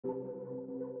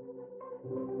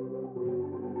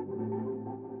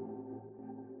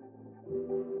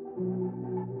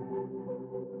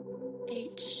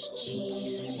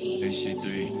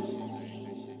AC3.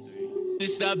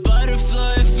 It's that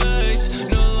butterfly face,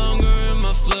 no longer in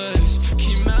my flesh.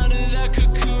 Came out of that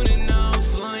cocoon and now I'm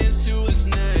flying to its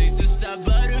nest. It's that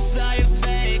butterfly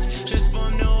effect,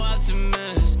 transform no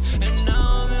optimist. And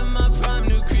now I'm in my prime,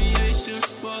 new creation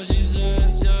for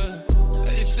Jesus, yeah.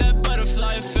 It's that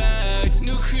butterfly effect,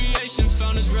 new creation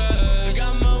found its rest.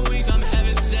 Got my wings, I'm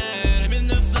heaven sent. I'm in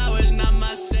the flowers, not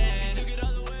my scent. Took it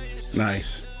all away.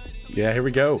 Nice. Yeah, here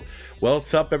we go. Well,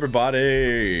 what's up,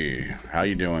 everybody? How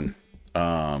you doing?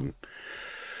 God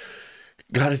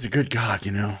is a good God,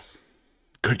 you know.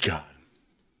 Good God.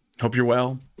 Hope you're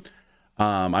well.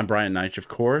 I'm Brian Neitch, of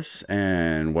course,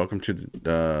 and welcome to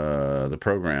the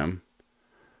program.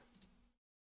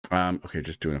 Okay,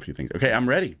 just doing a few things. Okay, I'm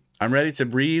ready. I'm ready to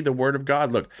read the Word of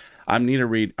God. Look, I'm going to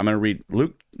read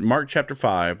Mark chapter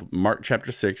 5, Mark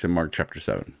chapter 6, and Mark chapter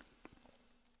 7.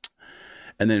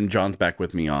 And then John's back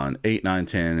with me on 8, 9,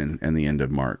 10, and the end of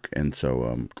Mark. And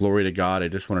so, glory to God. I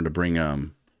just wanted to bring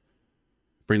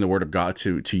the Word of God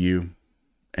to you.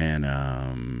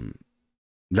 And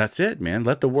that's it, man.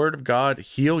 Let the Word of God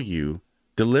heal you,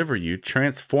 deliver you,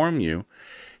 transform you.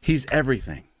 He's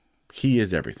everything. He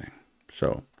is everything.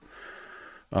 So,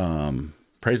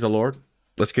 praise the Lord.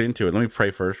 Let's get into it. Let me pray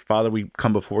first. Father, we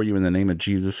come before you in the name of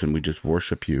Jesus, and we just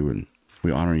worship you, and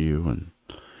we honor you, and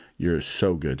you're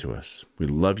so good to us. We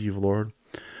love you, Lord.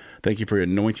 Thank you for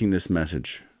anointing this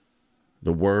message,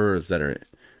 the words that are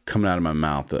coming out of my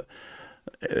mouth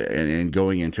and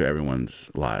going into everyone's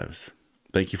lives.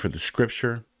 Thank you for the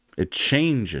scripture. It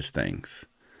changes things.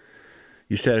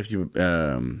 You said if you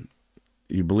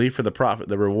believe for the prophet,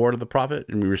 the reward of the prophet,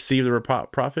 and we receive the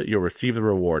prophet, you'll receive the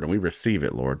reward, and we receive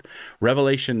it, Lord.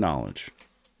 Revelation, knowledge,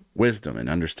 wisdom, and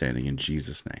understanding in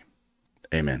Jesus' name.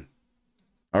 Amen.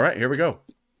 All right, here we go.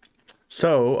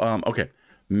 So, okay,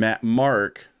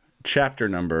 Mark chapter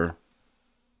number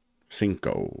 5.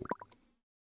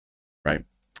 Right.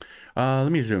 Let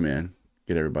me zoom in,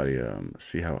 get everybody,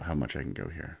 see how much I can go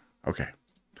here. Okay.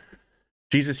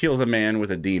 Jesus heals a man with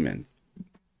a demon.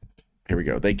 Here we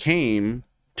go. They came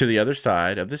to the other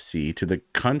side of the sea, to the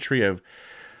country of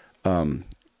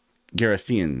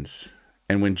Gerasenes.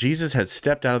 And when Jesus had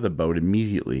stepped out of the boat,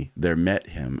 immediately there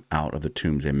met him out of the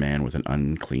tombs a man with an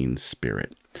unclean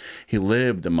spirit. He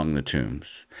lived among the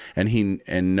tombs,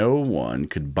 and no one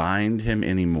could bind him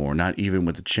anymore, not even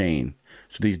with a chain.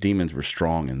 So these demons were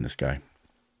strong in this guy.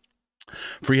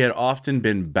 For he had often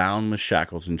been bound with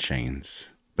shackles and chains,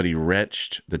 but he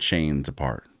wrenched the chains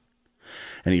apart,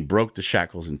 and he broke the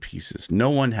shackles in pieces. No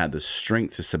one had the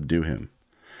strength to subdue him.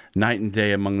 Night and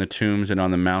day among the tombs and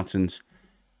on the mountains,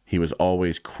 he was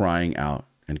always crying out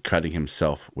and cutting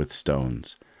himself with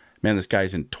stones. Man, this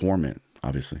guy's in torment,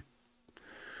 obviously.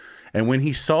 And when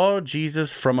he saw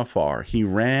Jesus from afar, he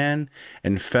ran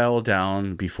and fell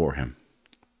down before him.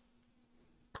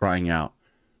 Crying out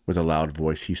with a loud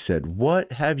voice, he said,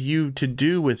 "What have you to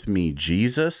do with me,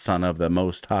 Jesus, Son of the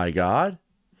Most High God?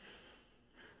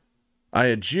 I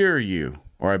adjure you,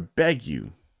 or I beg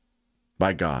you,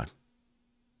 by God,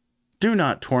 do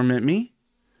not torment me."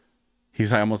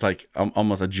 He's almost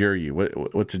adjure you.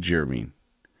 What's adjure mean?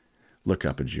 Look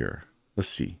up adjure. Let's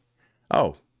see.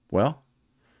 Oh, well,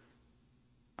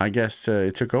 I guess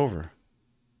it took over.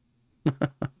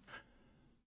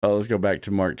 Let's go back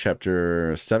to Mark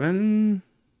chapter 7.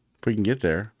 If we can get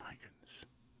there. My goodness.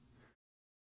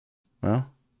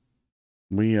 Well,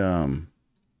 we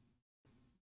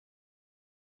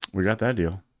got that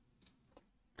deal.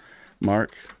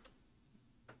 Mark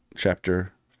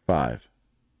chapter 5.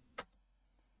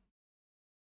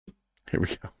 Here we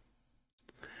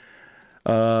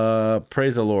go.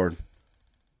 Praise the Lord.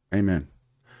 Amen.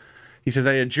 He says,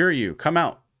 "I adjure you, come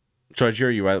out." So I adjure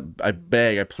you, I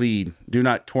beg, I plead, do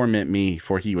not torment me,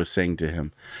 for he was saying to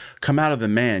him, "Come out of the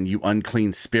man, you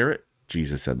unclean spirit."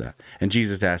 Jesus said that. And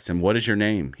Jesus asked him, "What is your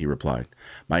name?" He replied,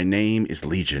 "My name is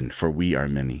Legion, for we are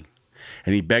many."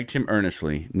 And he begged him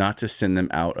earnestly not to send them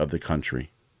out of the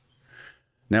country.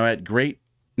 Now a great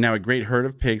herd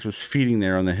of pigs was feeding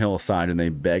there on the hillside, and they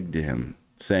begged him,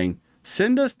 saying,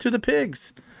 "Send us to the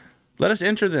pigs, let us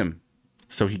enter them."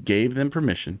 So he gave them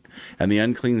permission, and the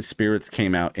unclean spirits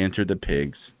came out, entered the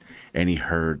pigs, and the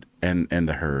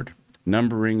herd,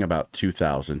 numbering about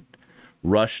 2,000,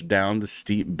 rushed down the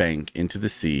steep bank into the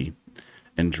sea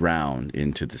and drowned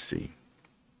into the sea.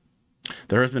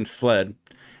 The herdsmen fled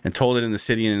and told it in the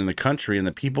city and in the country, and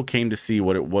the people came to see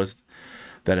what it was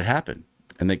that had happened.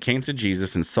 And they came to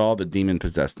Jesus and saw the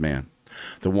demon-possessed man,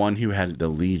 the one who had the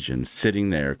legion, sitting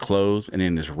there, clothed and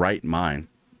in his right mind,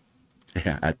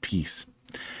 at peace.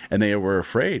 And they were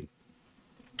afraid.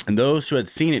 And those who had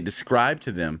seen it described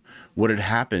to them what had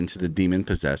happened to the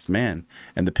demon-possessed man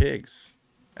and the pigs.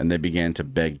 And they began to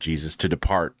beg Jesus to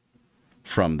depart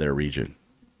from their region.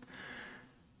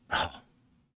 Oh,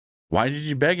 why did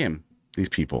you beg him, these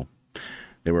people?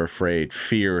 They were afraid.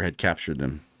 Fear had captured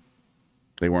them.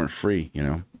 They weren't free, you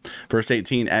know. Verse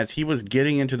 18, as he was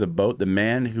getting into the boat, the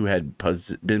man who had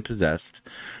been possessed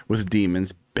with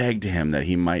demons begged him that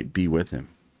he might be with him.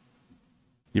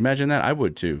 You imagine that? I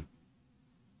would too.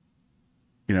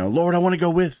 You know, Lord, I want to go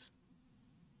with.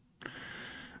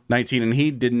 19, and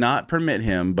he did not permit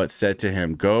him, but said to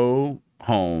him, go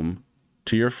home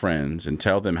to your friends and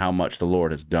tell them how much the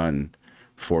Lord has done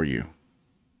for you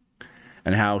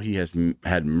and how he has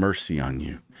had mercy on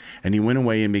you. And he went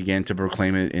away and began to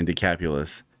proclaim it in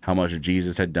Decapolis how much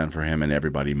Jesus had done for him, and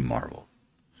everybody marveled.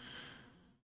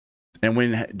 And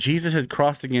when Jesus had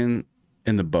crossed again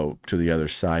in the boat to the other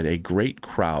side, a great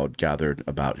crowd gathered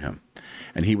about him,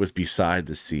 and he was beside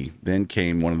the sea. Then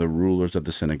came one of the rulers of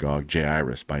the synagogue,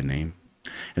 Jairus by name,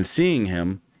 and seeing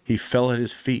him, he fell at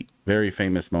his feet, very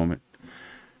famous moment,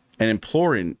 and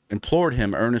implored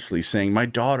him earnestly, saying,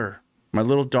 my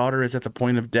little daughter is at the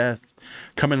point of death.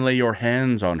 Come and lay your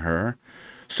hands on her,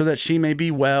 so that she may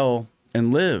be well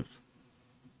and live.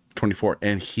 24,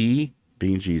 and he,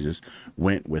 being Jesus,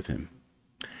 went with him.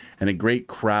 And a great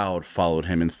crowd followed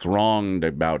him and thronged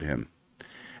about him.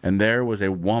 And there was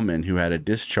a woman who had a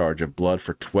discharge of blood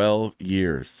for 12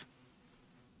 years,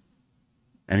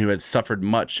 and who had suffered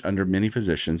much under many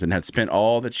physicians, and had spent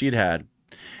all that she had,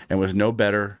 and was no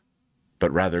better,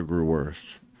 but rather grew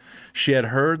worse. She had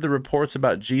heard the reports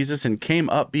about Jesus, and came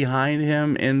up behind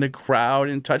him in the crowd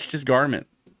and touched his garment.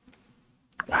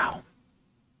 Wow.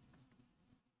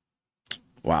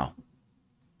 Wow.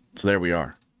 So there we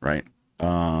are, right?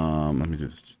 Let me do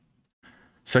this.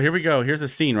 So here we go. Here's the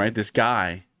scene, right? This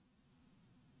guy,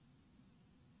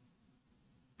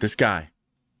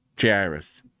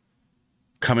 Jairus,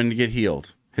 coming to get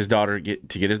healed. His daughter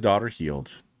to get his daughter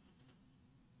healed.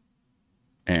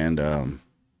 And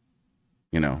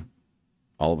you know,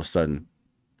 all of a sudden,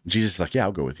 Jesus is like, yeah,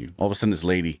 I'll go with you. All of a sudden, this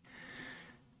lady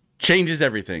changes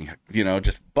everything, you know,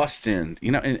 just busts in,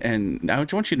 you know, and I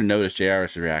want you to notice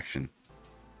Jairus' reaction.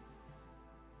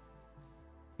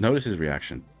 Notice his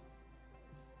reaction.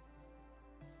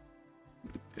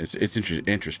 It's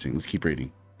interesting. Let's keep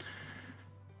reading.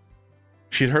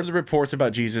 She had heard the reports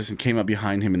about Jesus and came up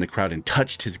behind him in the crowd and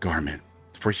touched his garment.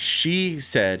 For she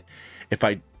said, if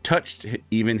I touched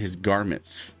even his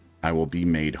garments, I will be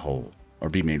made whole, or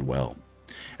be made well.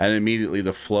 And immediately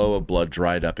the flow of blood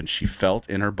dried up, and she felt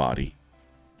in her body.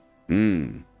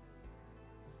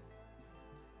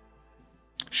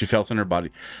 She felt in her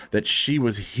body that she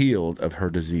was healed of her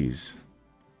disease.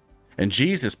 And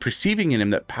Jesus, perceiving in him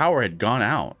that power had gone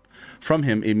out from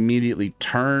him, immediately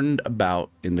turned about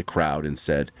in the crowd and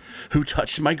said, who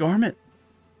touched my garment?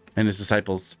 And his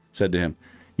disciples said to him,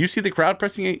 you see the crowd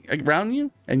pressing around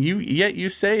you, and yet you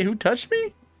say, who touched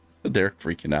me? They're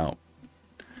freaking out.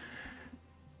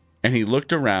 And he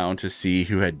looked around to see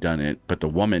who had done it, but the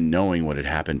woman, knowing what had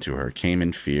happened to her, came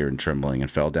in fear and trembling and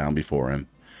fell down before him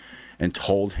and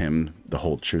told him the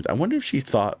whole truth. I wonder if she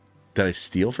thought, did I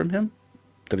steal from him?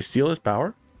 Did I steal his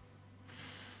power?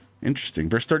 Interesting.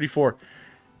 Verse 34,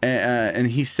 and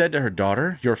he said to her,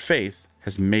 daughter, your faith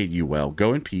has made you well.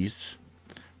 Go in peace.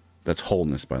 That's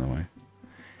wholeness, by the way.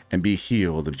 And be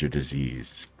healed of your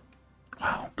disease.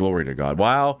 Wow. Glory to God.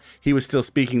 While he was still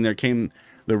speaking, there came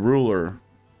the ruler.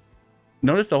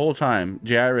 Notice the whole time,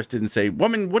 Jairus didn't say,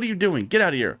 woman, what are you doing? Get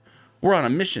out of here. We're on a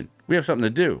mission. We have something to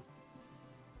do.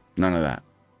 None of that.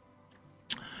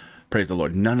 Praise the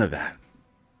Lord. None of that.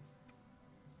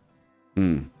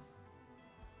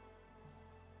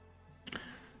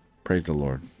 Praise the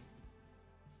Lord.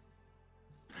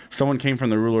 Someone came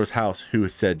from the ruler's house who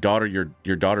said, daughter,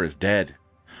 your daughter is dead.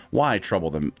 Why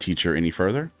trouble the teacher any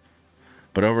further?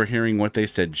 But overhearing what they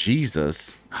said,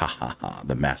 Jesus,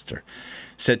 the master,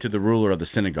 said to the ruler of the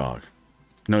synagogue.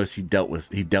 Notice he dealt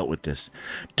with this.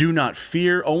 Do not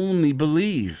fear, only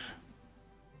believe.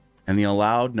 And he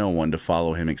allowed no one to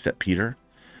follow him except Peter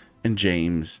and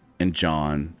James and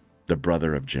John, the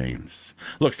brother of James.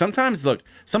 Sometimes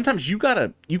you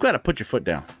gotta put your foot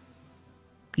down.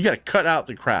 You gotta cut out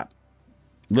the crap.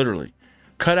 Literally.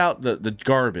 Cut out the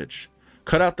garbage.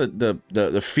 Cut out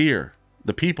the fear.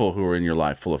 The people who are in your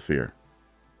life full of fear.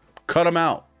 Cut them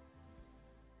out.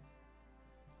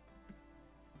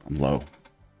 I'm low.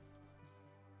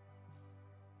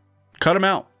 Cut them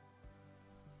out.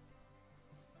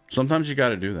 Sometimes you got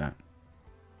to do that.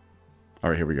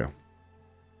 All right, here we go.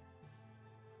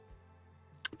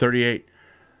 38.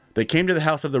 They came to the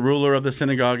house of the ruler of the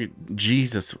synagogue.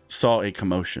 Jesus saw a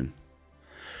commotion,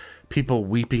 people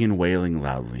weeping and wailing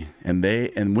loudly.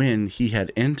 And when he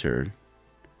had entered,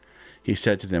 he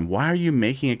said to them, "Why are you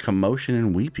making a commotion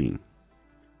and weeping?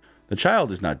 The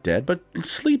child is not dead, but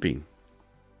sleeping."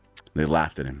 They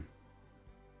laughed at him.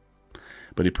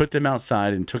 But he put them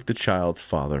outside and took the child's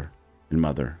father and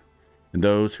mother and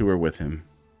those who were with him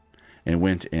and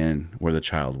went in where the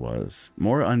child was.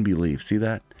 More unbelief. See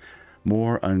that?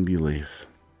 More unbelief.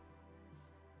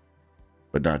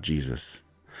 But not Jesus.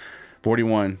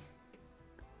 41.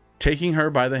 Taking her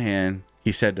by the hand,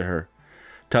 he said to her,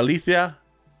 "Talitha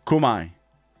cumi,"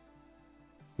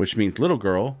 which means, "Little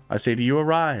girl, I say to you,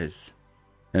 arise."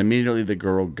 And immediately the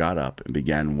girl got up and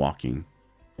began walking,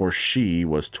 for she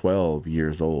was 12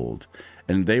 years old.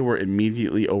 And they were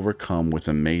immediately overcome with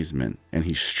amazement. And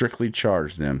he strictly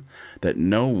charged them that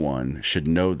no one should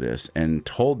know this, and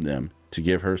told them to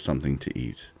give her something to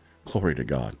eat. Glory to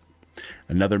God.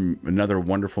 Another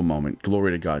wonderful moment.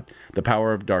 Glory to God. The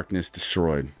power of darkness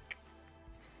destroyed.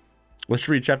 Let's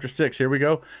read chapter 6. Here we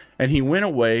go. And he went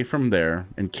away from there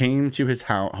and came to his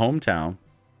hometown.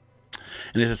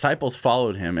 And his disciples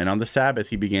followed him. And on the Sabbath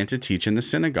he began to teach in the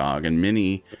synagogue. And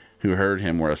many who heard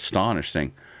him were astonished,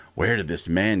 saying, "Where did this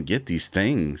man get these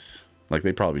things?" Like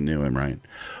they probably knew him, right?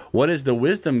 "What is the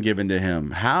wisdom given to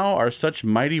him? How are such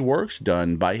mighty works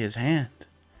done by his hand?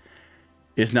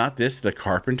 Is not this the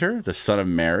carpenter, the son of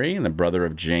Mary, and the brother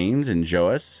of James and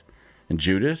Joas and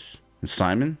Judas and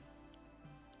Simon?"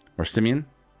 Or Simeon?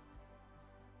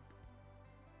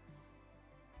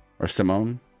 Or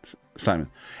Simone? Simon.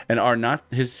 "And are not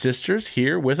his sisters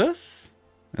here with us?"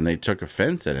 And they took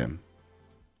offense at him.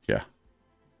 Yeah.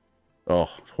 Oh,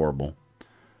 horrible.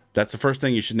 That's the first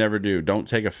thing you should never do. Don't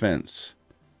take offense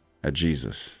at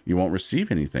Jesus. You won't receive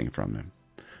anything from him.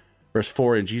 Verse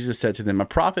 4, and Jesus said to them, "A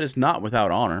prophet is not without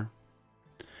honor,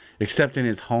 except in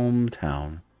his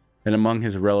hometown and among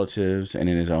his relatives and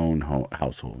in his own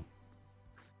household."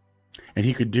 And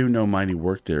he could do no mighty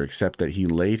work there, except that he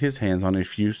laid his hands on a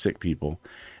few sick people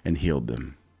and healed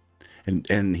them.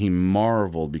 And he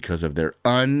marveled because of their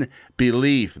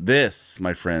unbelief. This,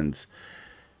 my friends,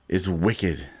 is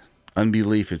wicked.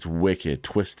 Unbelief is wicked,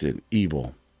 twisted,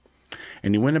 evil.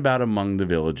 And he went about among the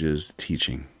villages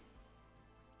teaching.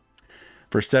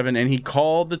 Verse 7, and he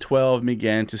called the 12 and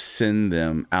began to send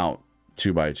them out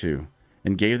 2 by 2,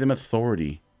 and gave them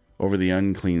authority over the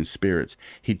unclean spirits.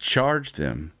 He charged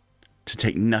them to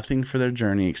take nothing for their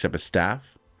journey except a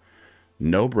staff,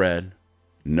 no bread,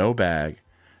 no bag,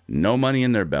 no money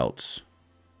in their belts,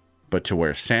 but to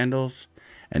wear sandals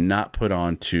and not put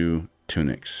on 2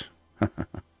 tunics, a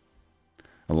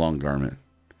long garment.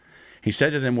 He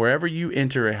said to them, wherever you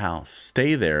enter a house,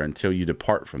 stay there until you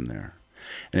depart from there.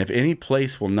 And if any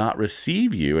place will not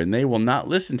receive you, and they will not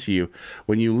listen to you,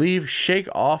 when you leave, shake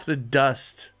off the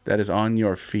dust that is on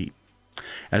your feet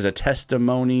as a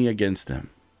testimony against them.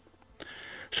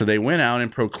 So they went out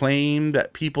and proclaimed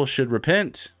that people should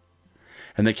repent.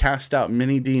 And they cast out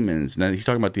many demons. Now he's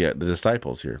talking about the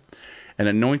disciples here. And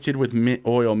anointed with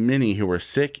oil many who were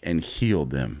sick and healed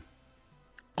them.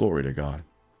 Glory to God.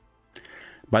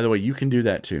 By the way, you can do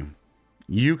that too.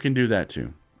 You can do that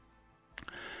too.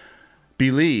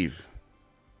 Believe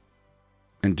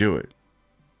and do it.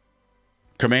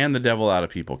 Command the devil out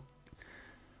of people.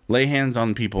 Lay hands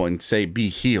on people and say, be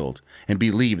healed, and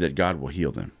believe that God will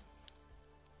heal them.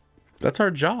 That's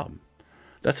our job.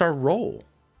 That's our role.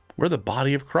 We're the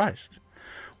body of Christ.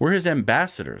 We're his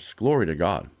ambassadors. Glory to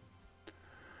God.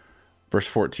 Verse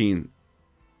 14,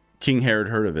 King Herod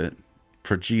heard of it,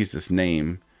 for Jesus'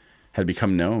 name had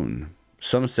become known.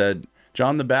 Some said,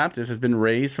 John the Baptist has been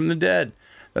raised from the dead.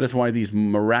 That is why these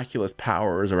miraculous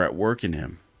powers are at work in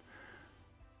him.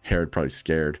 Herod probably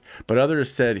scared. But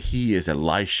others said, he is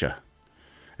Elisha.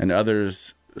 And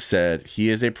others said, he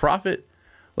is a prophet,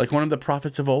 like one of the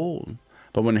prophets of old.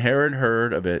 But when Herod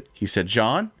heard of it, he said,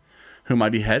 John, whom I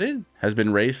beheaded, has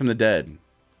been raised from the dead.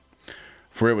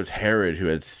 For it was Herod who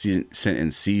had sent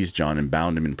and seized John and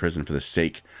bound him in prison for the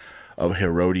sake of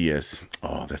Herodias.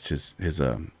 Oh, that's his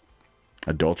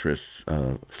adulterous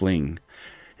fling.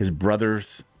 His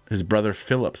brother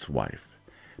Philip's wife,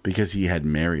 because he had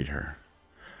married her.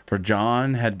 For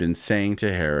John had been saying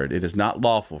to Herod, it is not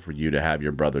lawful for you to have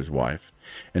your brother's wife.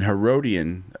 And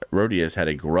Herodias had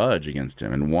a grudge against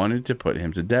him and wanted to put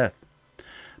him to death.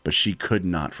 But she could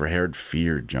not, for Herod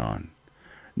feared John,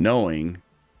 knowing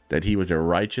that he was a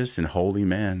righteous and holy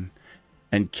man,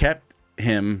 and kept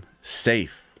him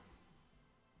safe.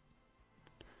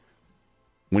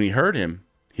 When he heard him,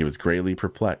 he was greatly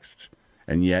perplexed,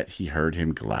 and yet he heard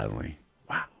him gladly.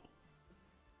 Wow.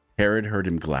 Herod heard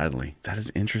him gladly. That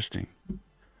is interesting.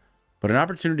 But an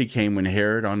opportunity came when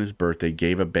Herod, on his birthday,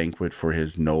 gave a banquet for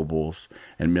his nobles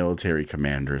and military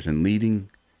commanders and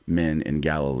leading men in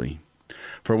Galilee.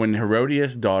 For when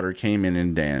Herodias' daughter came in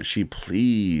and danced, she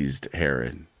pleased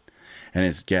Herod and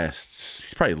his guests.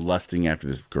 He's probably lusting after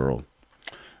this girl.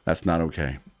 That's not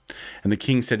okay. And the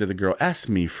king said to the girl, ask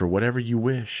me for whatever you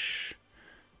wish.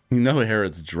 You know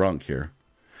Herod's drunk here.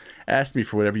 Ask me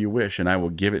for whatever you wish, and I will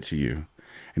give it to you.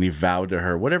 And he vowed to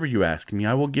her, whatever you ask me,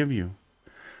 I will give you,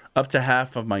 up to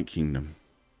half of my kingdom.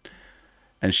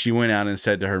 And she went out and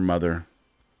said to her mother,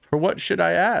 for what should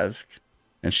I ask?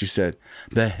 And she said,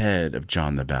 the head of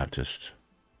John the Baptist.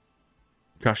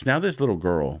 Gosh, now this little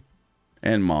girl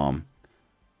and mom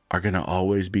are going to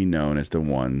always be known as the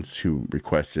ones who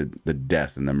requested the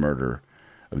death and the murder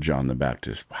of John the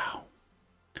Baptist. Wow.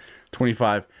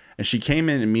 25. And she came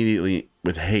in immediately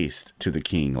with haste to the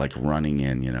king, like running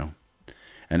in,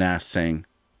 and asked, saying,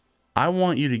 I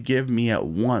want you to give me at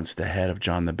once the head of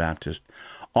John the Baptist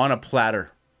on a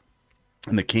platter.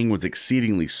 And the king was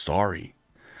exceedingly sorry.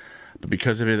 But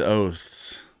because of his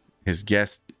oaths, his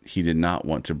guest, he did not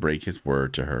want to break his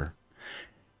word to her.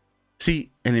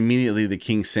 See, and immediately the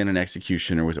king sent an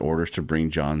executioner with orders to bring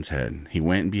John's head. He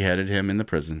went and beheaded him in the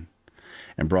prison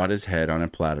and brought his head on a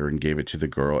platter and gave it to the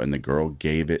girl, and the girl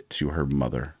gave it to her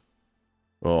mother.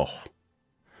 Oh.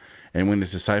 And when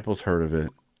his disciples heard of it,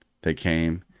 they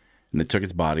came and they took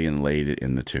his body and laid it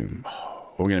in the tomb.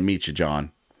 Oh, we're going to meet you,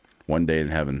 John, one day in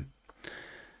heaven.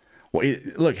 Well,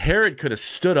 look, Herod could have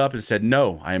stood up and said,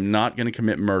 no, I am not going to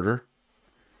commit murder.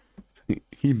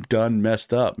 He done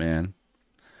messed up, man.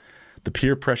 The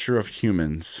peer pressure of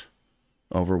humans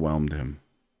overwhelmed him.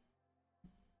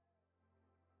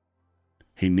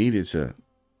 He needed to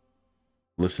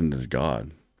listen to God.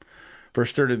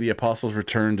 Verse 30, the apostles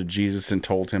returned to Jesus and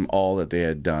told him all that they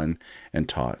had done and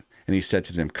taught. And he said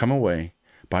to them, come away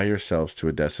by yourselves to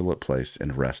a desolate place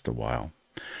and rest a while.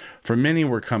 For many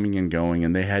were coming and going,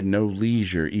 and they had no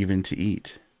leisure even to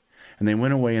eat. And they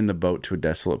went away in the boat to a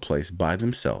desolate place by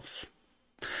themselves.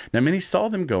 Now many saw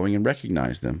them going and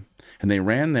recognized them, and they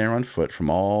ran there on foot from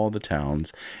all the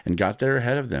towns and got there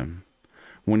ahead of them.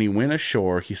 When he went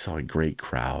ashore, he saw a great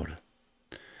crowd.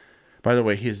 By the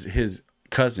way, his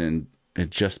cousin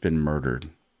had just been murdered.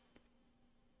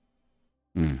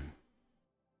 And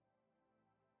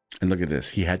look at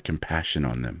this. He had compassion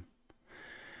on them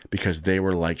because they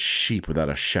were like sheep without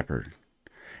a shepherd.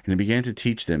 And he began to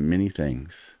teach them many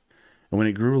things. And when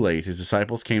it grew late, his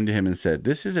disciples came to him and said,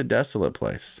 this is a desolate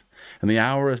place, and the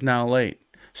hour is now late.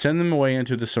 Send them away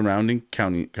into the surrounding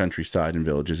countryside and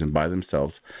villages and buy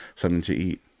themselves something to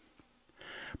eat.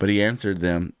 But he answered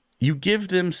them, you give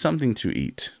them something to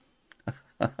eat.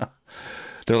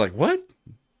 They're like, what?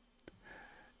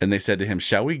 And they said to him,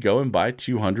 shall we go and buy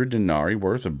 200 denarii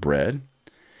worth of bread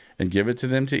and give it to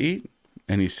them to eat?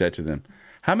 And he said to them,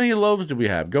 how many loaves do we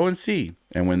have? Go and see.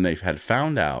 And when they had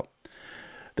found out,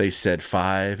 they said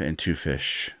 5 and 2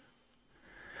 fish.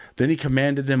 Then he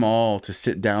commanded them all to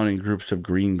sit down in groups of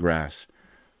green grass,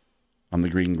 on the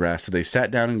green grass. So they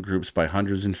sat down in groups by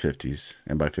hundreds and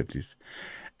by fifties.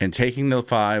 And taking the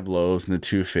 5 loaves and the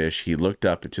 2 fish, he looked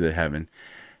up into heaven,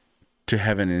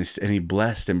 and he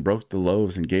blessed and broke the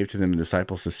loaves and gave to them the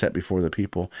disciples to set before the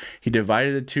people. He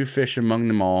divided the 2 fish among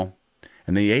them all,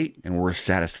 and they ate and were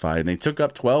satisfied. And they took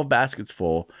up 12 baskets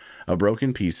full of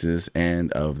broken pieces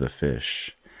and of the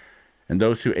fish. And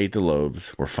those who ate the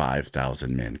loaves were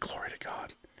 5,000 men. Glory to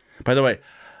God. By the way,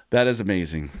 that is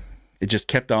amazing. It just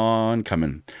kept on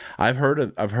coming. I've heard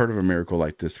of a miracle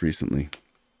like this recently,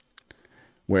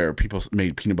 where people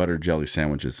made peanut butter jelly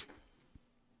sandwiches.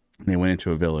 And they went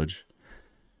into a village,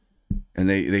 and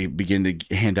they began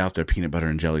to hand out their peanut butter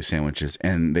and jelly sandwiches,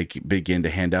 and they began to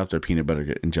hand out their peanut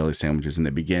butter and jelly sandwiches, and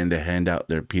they began to hand out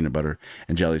their peanut butter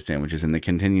and jelly sandwiches, and they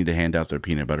continued to hand out their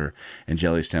peanut butter and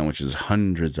jelly sandwiches,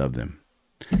 hundreds of them.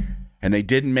 And they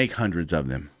didn't make hundreds of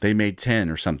them. They made 10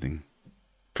 or something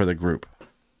for the group.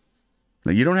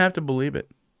 Now, you don't have to believe it.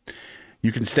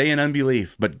 You can stay in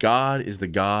unbelief, but God is the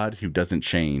God who doesn't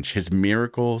change. His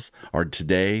miracles are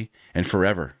today and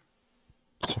forever.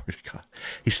 Glory to God.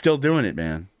 He's still doing it,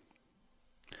 man.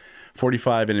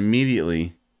 45, and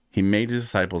immediately he made his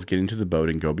disciples get into the boat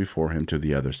and go before him to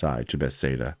the other side, to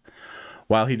Bethsaida.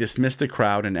 While he dismissed the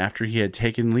crowd, and after he had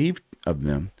taken leave of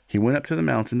them, he went up to the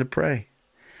mountain to pray.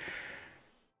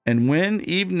 And when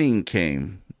evening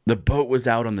came, the boat was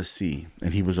out on the sea,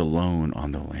 and he was alone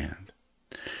on the land.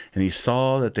 And he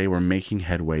saw that they were making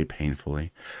headway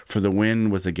painfully, for the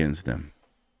wind was against them.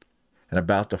 And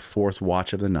about the 4th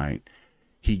watch of the night,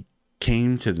 he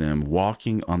came to them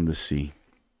walking on the sea.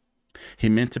 He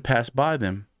meant to pass by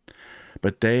them,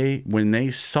 But when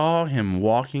they saw him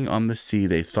walking on the sea,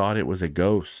 they thought it was a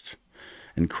ghost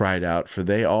and cried out, for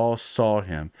they all saw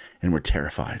him and were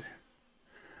terrified.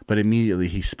 But immediately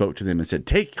he spoke to them and said,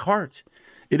 "Take heart,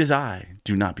 it is I.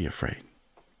 Do not be afraid."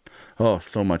 Oh,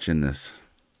 so much in this.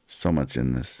 So much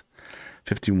in this.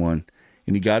 51.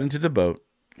 And he got into the boat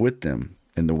with them,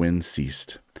 and the wind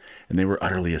ceased. And they were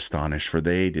utterly astonished, for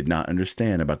they did not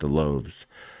understand about the loaves.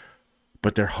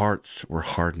 But their hearts were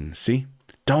hardened. See?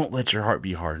 Don't let your heart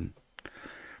be hardened.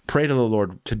 Pray to the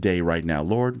Lord today, right now.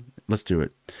 Lord, let's do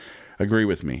it. Agree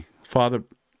with me. Father,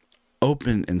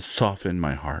 open and soften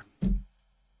my heart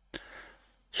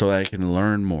so that I can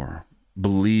learn more,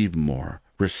 believe more,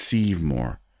 receive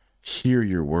more, hear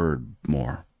your word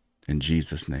more. In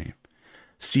Jesus' name.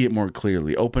 See it more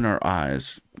clearly. Open our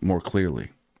eyes more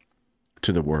clearly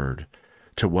to the word,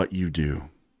 to what you do,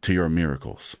 to your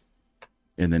miracles.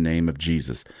 In the name of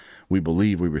Jesus, we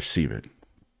believe, we receive it.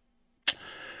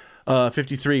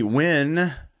 53.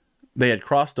 When they had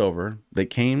crossed over, they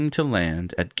came to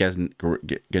land at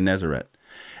Gennesaret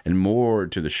and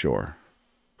moored to the shore.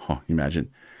 Oh,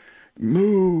 imagine.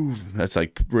 Move. That's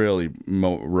like really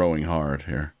rowing hard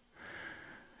here.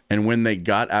 And when they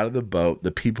got out of the boat,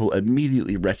 the people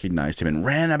immediately recognized him and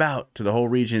ran about to the whole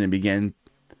region and began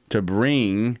to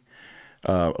bring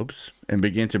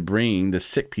the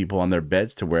sick people on their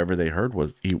beds to wherever they heard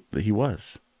he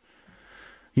was.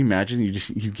 You imagine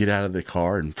you get out of the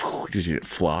car and you just get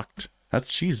flocked.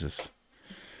 That's Jesus.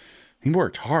 He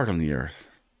worked hard on the earth.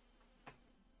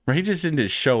 Right? He just didn't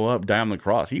just show up, die on the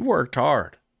cross. He worked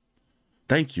hard.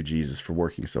 Thank you, Jesus, for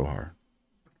working so hard.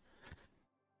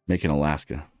 Making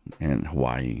Alaska and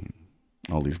Hawaii,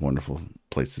 all these wonderful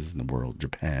places in the world,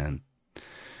 Japan,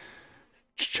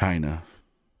 China,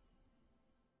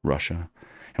 Russia.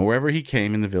 And wherever he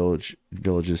came in the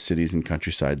villages, cities, and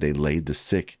countryside, they laid the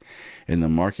sick in the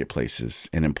marketplaces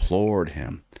and implored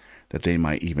him that they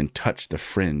might even touch the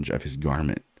fringe of his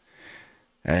garment.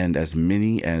 And as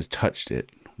many as touched it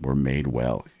were made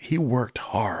well. He worked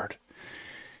hard.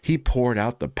 He poured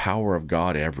out the power of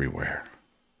God everywhere.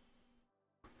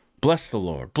 Bless the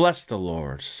Lord. Bless the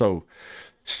Lord. So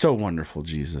wonderful,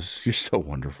 Jesus. You're so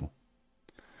wonderful.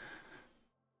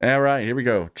 All right, here we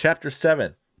go. Chapter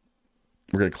 7.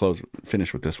 We're going to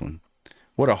finish with this one.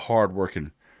 What a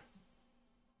hard-working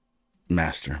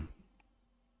master.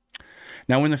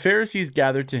 Now, when the Pharisees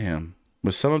gathered to him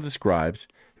with some of the scribes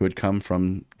who had come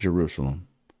from Jerusalem,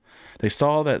 they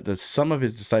saw that some of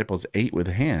his disciples ate with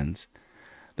hands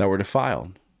that were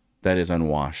defiled, that is,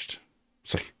 unwashed.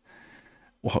 It's like,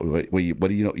 what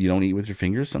do you know? You don't eat with your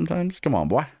fingers sometimes? Come on,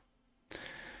 boy.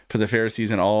 For the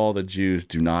Pharisees and all the Jews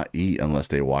do not eat unless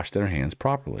they wash their hands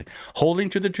properly, holding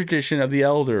to the tradition of the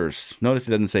elders. Notice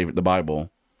it doesn't say the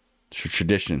Bible. It's the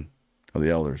tradition of the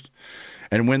elders.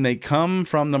 And when they come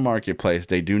from the marketplace,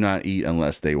 they do not eat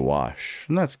unless they wash.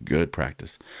 And that's good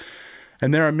practice.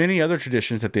 And there are many other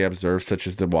traditions that they observe, such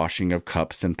as the washing of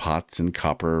cups and pots and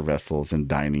copper vessels and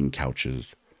dining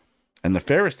couches. And the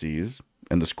Pharisees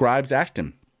and the scribes asked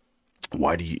him,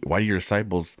 Why do your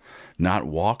disciples not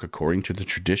walk according to the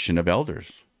tradition of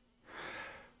elders,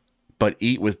 but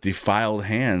eat with defiled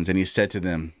hands? And he said to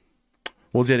them,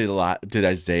 Well, did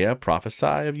Isaiah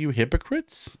prophesy of you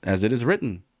hypocrites, as it is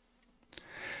written?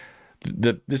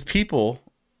 This people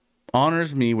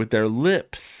honors me with their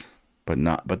lips,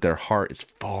 but their heart is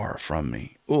far from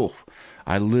me. Oh,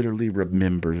 I literally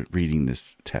remember reading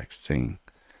this text saying,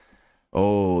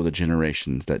 oh, the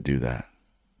generations that do that.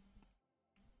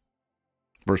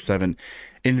 Verse 7,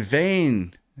 in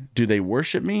vain do they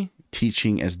worship me,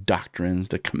 teaching as doctrines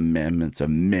the commandments of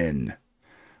men.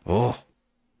 Oh,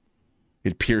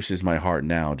 it pierces my heart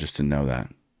now just to know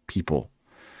that people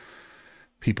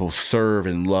serve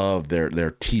and love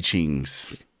their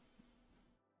teachings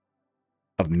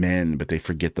of men, but they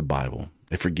forget the Bible.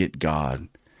 They forget God,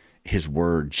 his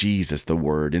word, Jesus, the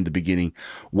word. In the beginning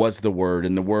was the word,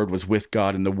 and the word was with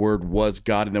God, and the word was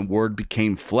God, and the word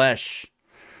became flesh.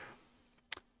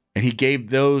 And he gave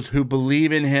those who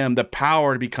believe in him the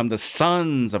power to become the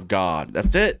sons of God.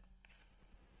 That's it.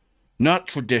 Not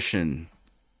tradition.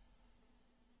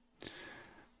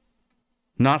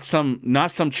 Not some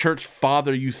church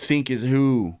father you think is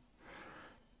who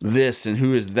this and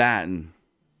who is that. And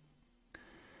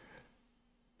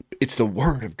it's the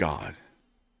word of God.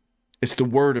 It's the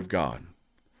word of God.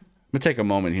 I'm going to take a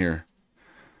moment here,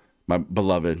 my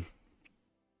beloved.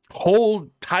 Hold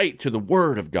tight to the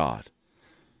word of God.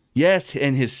 Yes,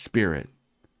 and his spirit.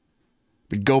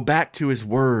 But go back to his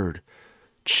word.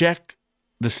 Check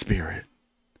the spirit.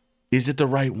 Is it the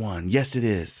right one? Yes, it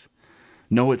is.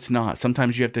 No, it's not.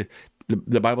 Sometimes you have to,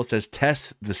 the Bible says,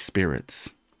 test the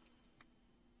spirits.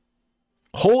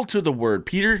 Hold to the word.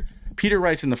 Peter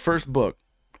writes in the first book,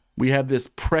 we have this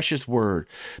precious word,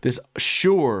 this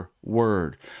sure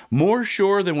word, more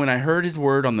sure than when I heard his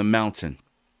word on the mountain.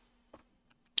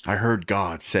 I heard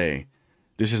God say,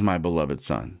 this is my beloved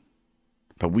son.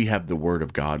 But we have the word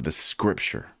of God, the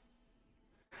scripture.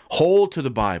 Hold to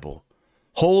the Bible.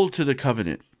 Hold to the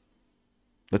covenant,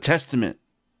 the testament.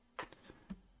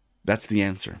 That's the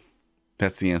answer.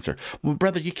 That's the answer. Well,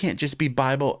 brother, you can't just be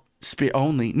Bible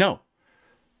only. No,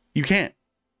 you can't.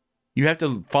 You have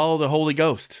to follow the Holy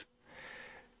Ghost.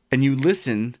 And you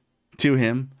listen to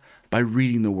him by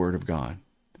reading the word of God.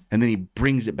 And then he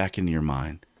brings it back into your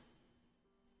mind.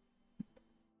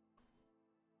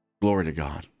 Glory to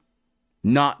God.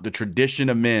 Not the tradition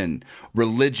of men,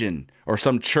 religion, or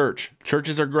some church.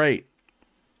 Churches are great.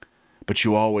 But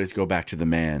you always go back to the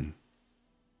man,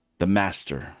 the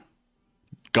master,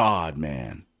 God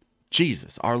man,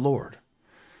 Jesus, our Lord.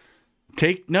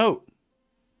 Take note,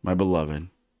 my beloved.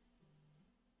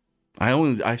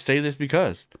 I say this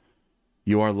because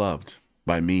you are loved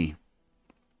by me.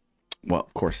 Well,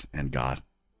 of course, and God.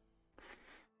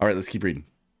 All right, let's keep reading.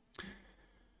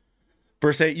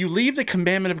 Verse 8, you leave the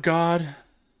commandment of God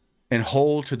and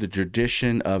hold to the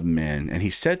tradition of men. And he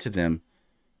said to them,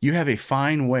 you have a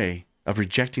fine way of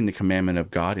rejecting the commandment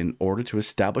of God in order to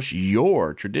establish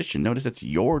your tradition. Notice that's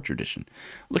your tradition.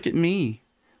 Look at me.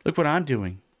 Look what I'm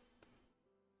doing.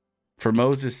 For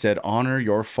Moses said, honor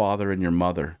your father and your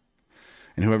mother,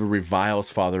 and whoever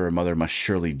reviles father or mother must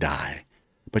surely die.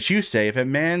 But you say, if a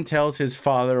man tells his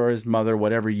father or his mother,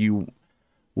 whatever you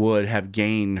would have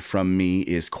gained from me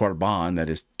is korban, that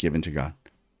is given to God,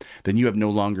 then you have no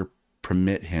longer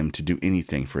permit him to do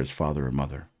anything for his father or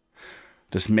mother,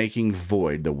 thus making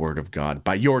void the word of God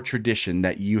by your tradition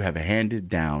that you have handed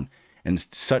down, and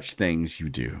such things you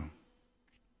do.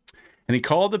 And he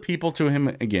called the people to him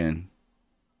again.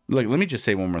 Look, let me just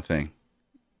say one more thing.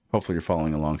 Hopefully you're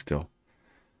following along still.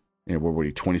 Yeah, we're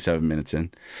already 27 minutes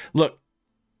in. Look,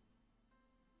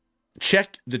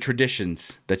 check the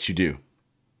traditions that you do.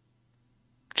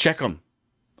 Check them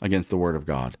against the word of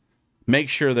God. Make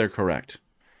sure they're correct.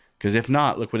 Because if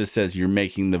not, look what it says. You're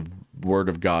making the word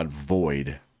of God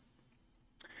void.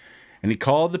 And he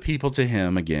called the people to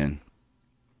him again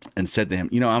and said to him,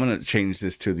 you know, I'm going to change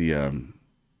this to the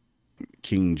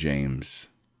King James.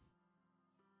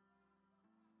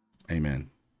 Amen.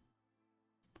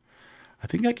 I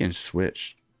think I can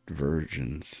switch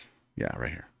versions. Yeah,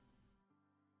 right here.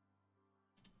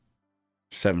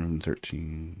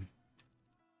 713.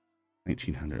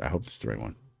 1900. I hope this is the right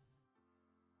one.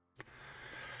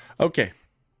 Okay.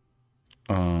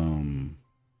 And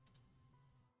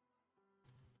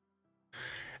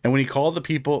when he called the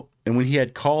people, and when he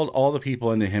had called all the people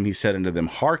unto him, he said unto them,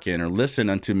 hearken or listen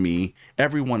unto me,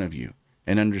 every one of you,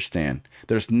 and understand.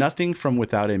 There's nothing from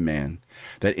without a man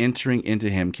that entering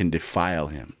into him can defile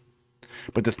him.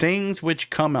 But the things which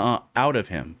come out of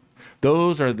him,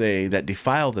 those are they that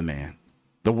defile the man.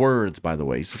 The words, by the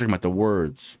way. He's talking about the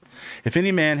words. If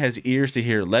any man has ears to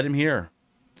hear, let him hear.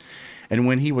 And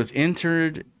when he was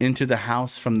entered into the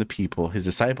house from the people, his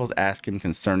disciples asked him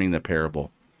concerning the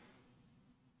parable.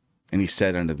 And he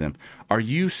said unto them, are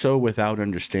you so without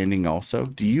understanding also?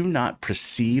 Do you not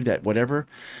perceive that whatsoever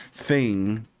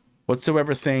thing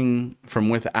from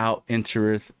without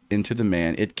entereth into the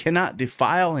man, it cannot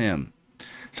defile him?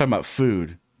 It's talking about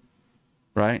food,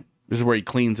 right? This is where he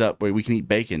cleans up, where we can eat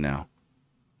bacon now.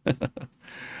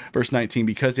 Verse 19,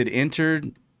 because it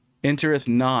entereth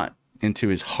not into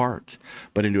his heart,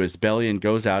 but into his belly, and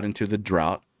goes out into the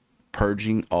drought,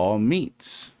 purging all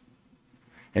meats.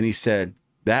 And he said,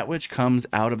 that which comes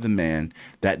out of the man,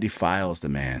 that defiles the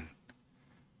man.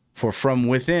 For from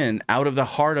within, out of the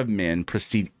heart of men,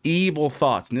 proceed evil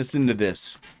thoughts. And listen to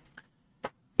this.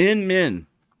 In men,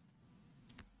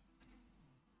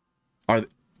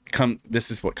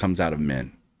 this is what comes out of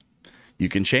men. You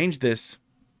can change this.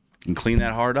 You can clean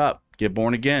that heart up. Get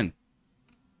born again.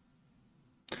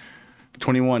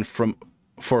 21,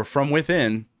 for from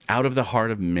within, out of the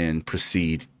heart of men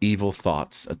proceed evil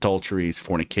thoughts, adulteries,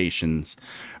 fornications,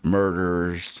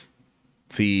 murders,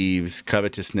 thieves,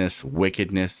 covetousness,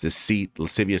 wickedness, deceit,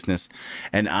 lasciviousness,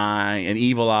 an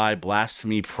evil eye,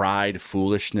 blasphemy, pride,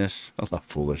 foolishness. I love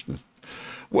foolishness.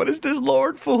 What is this,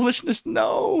 Lord? Foolishness?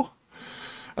 No.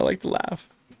 I like to laugh.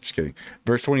 Just kidding.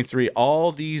 Verse 23,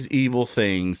 all these evil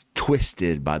things,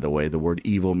 twisted, by the way, the word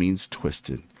evil means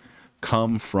twisted,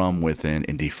 come from within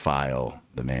and defile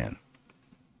the man.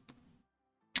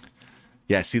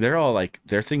 Yeah, see, they're all like,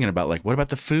 they're thinking about like, what about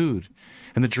the food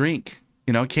and the drink?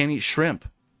 You know, can't eat shrimp.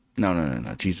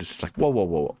 No. Jesus is like,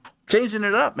 whoa. Changing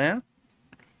it up, man.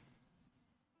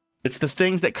 It's the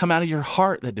things that come out of your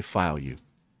heart that defile you.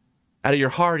 Out of your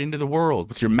heart into the world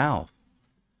with your mouth.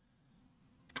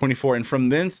 24, and from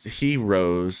thence he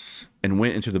rose and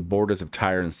went into the borders of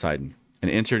Tyre and Sidon,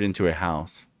 and entered into a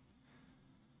house,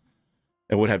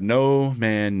 and would have no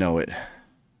man know it,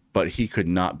 but he could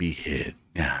not be hid.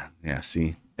 Yeah,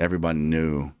 see, everybody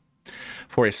knew.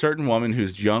 For a certain woman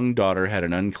whose young daughter had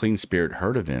an unclean spirit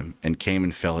heard of him, and came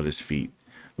and fell at his feet.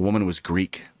 The woman was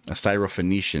Greek, a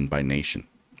Syrophoenician by nation.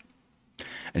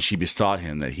 And she besought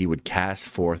him that he would cast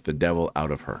forth the devil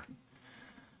out of her.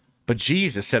 But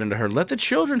Jesus said unto her, let the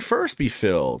children first be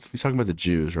filled. He's talking about the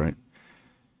Jews, right?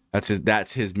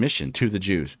 That's his mission to the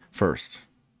Jews first.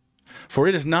 For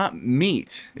it is not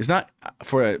meet, it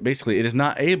is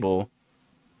not able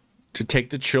to take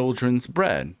the children's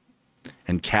bread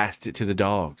and cast it to the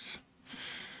dogs.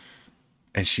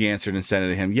 And she answered and said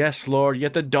unto him, yes, Lord,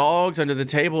 yet the dogs under the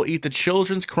table eat the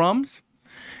children's crumbs.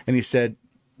 And he said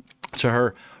to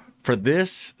her, for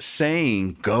this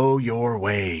saying, go your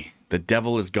way. The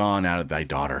devil is gone out of thy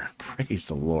daughter. Praise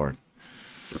the Lord.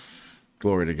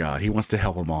 Glory to God. He wants to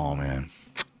help them all, man.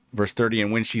 Verse 30,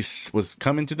 and when she was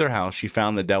come into their house, she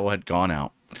found the devil had gone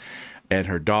out, and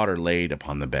her daughter laid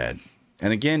upon the bed.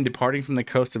 And again, departing from the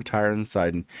coast of Tyre and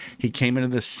Sidon, he came into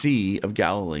the Sea of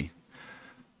Galilee,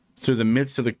 through the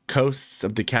midst of the coasts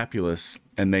of Decapolis,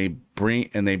 and they bring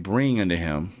unto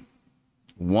him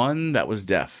one that was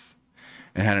deaf,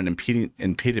 and had an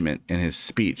impediment in his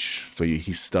speech, so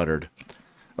he stuttered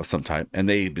of some type. And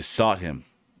they besought him,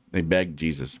 they begged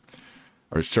Jesus,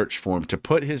 or searched for him, to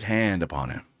put his hand upon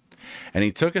him. And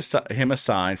he took him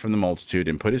aside from the multitude,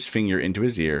 and put his finger into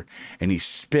his ear, and he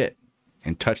spit,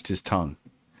 and touched his tongue.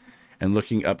 And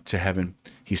looking up to heaven,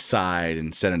 he sighed,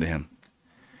 and said unto him,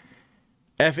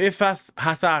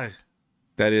 Ephphatha,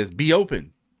 that is, be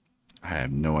open. I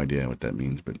have no idea what that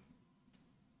means, but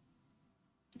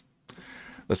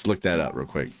let's look that up real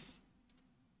quick.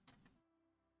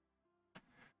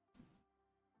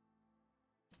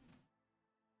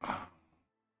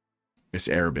 It's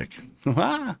Arabic.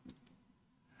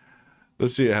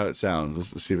 Let's see how it sounds.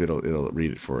 Let's see if it'll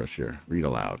read it for us here. Read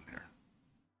aloud here.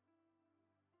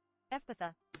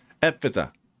 Ephphatha.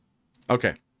 Ephphatha.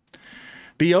 Okay.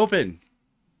 Be open.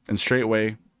 And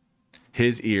straightway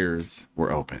his ears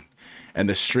were open, and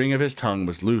the string of his tongue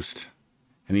was loosed,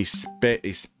 and he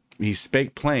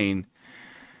spake plain,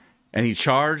 and he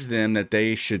charged them that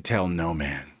they should tell no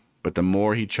man. But the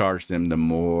more he charged them, the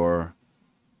more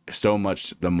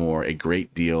a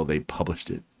great deal they published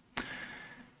it,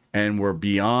 and were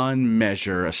beyond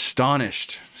measure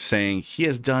astonished, saying, he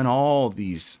has done all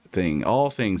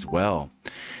things well.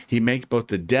 He makes both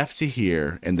the deaf to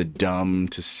hear and the dumb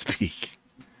to speak.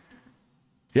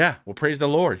 Yeah, well, praise the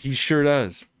Lord. He sure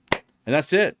does. And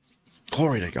that's it.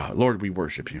 Glory to God. Lord, we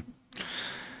worship you.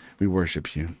 We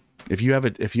worship you. If you have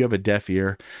a deaf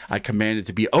ear, I command it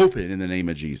to be open in the name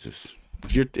of Jesus.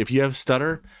 If you have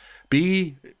stutter,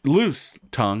 be loose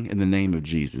tongue in the name of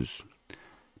Jesus.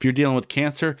 If you're dealing with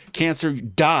cancer,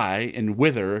 die and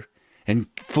wither and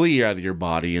flee out of your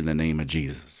body in the name of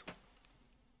Jesus.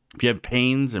 If you have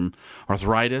pains and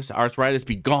arthritis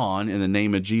be gone in the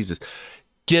name of Jesus.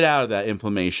 Get out of that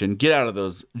inflammation. Get out of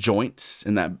those joints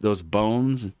and those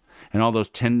bones and all those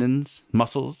tendons,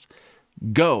 muscles.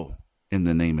 Go in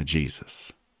the name of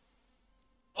Jesus.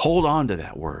 Hold on to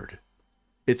that word.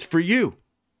 It's for you.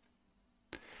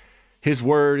 His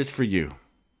word is for you.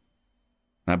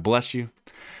 And I bless you.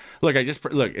 Look,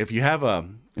 if you have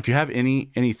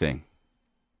anything,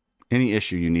 any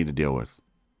issue you need to deal with,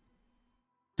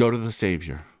 go to the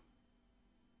Savior.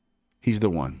 He's the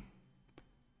one.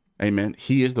 Amen.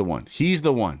 He is the one. He's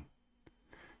the one.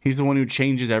 He's the one who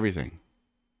changes everything.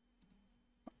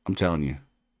 I'm telling you.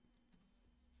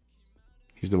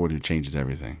 He's the one who changes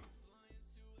everything.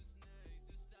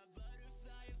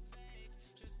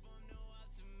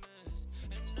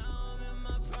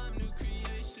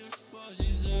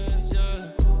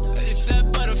 It's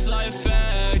that butterfly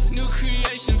effect. New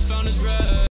creation found his rest.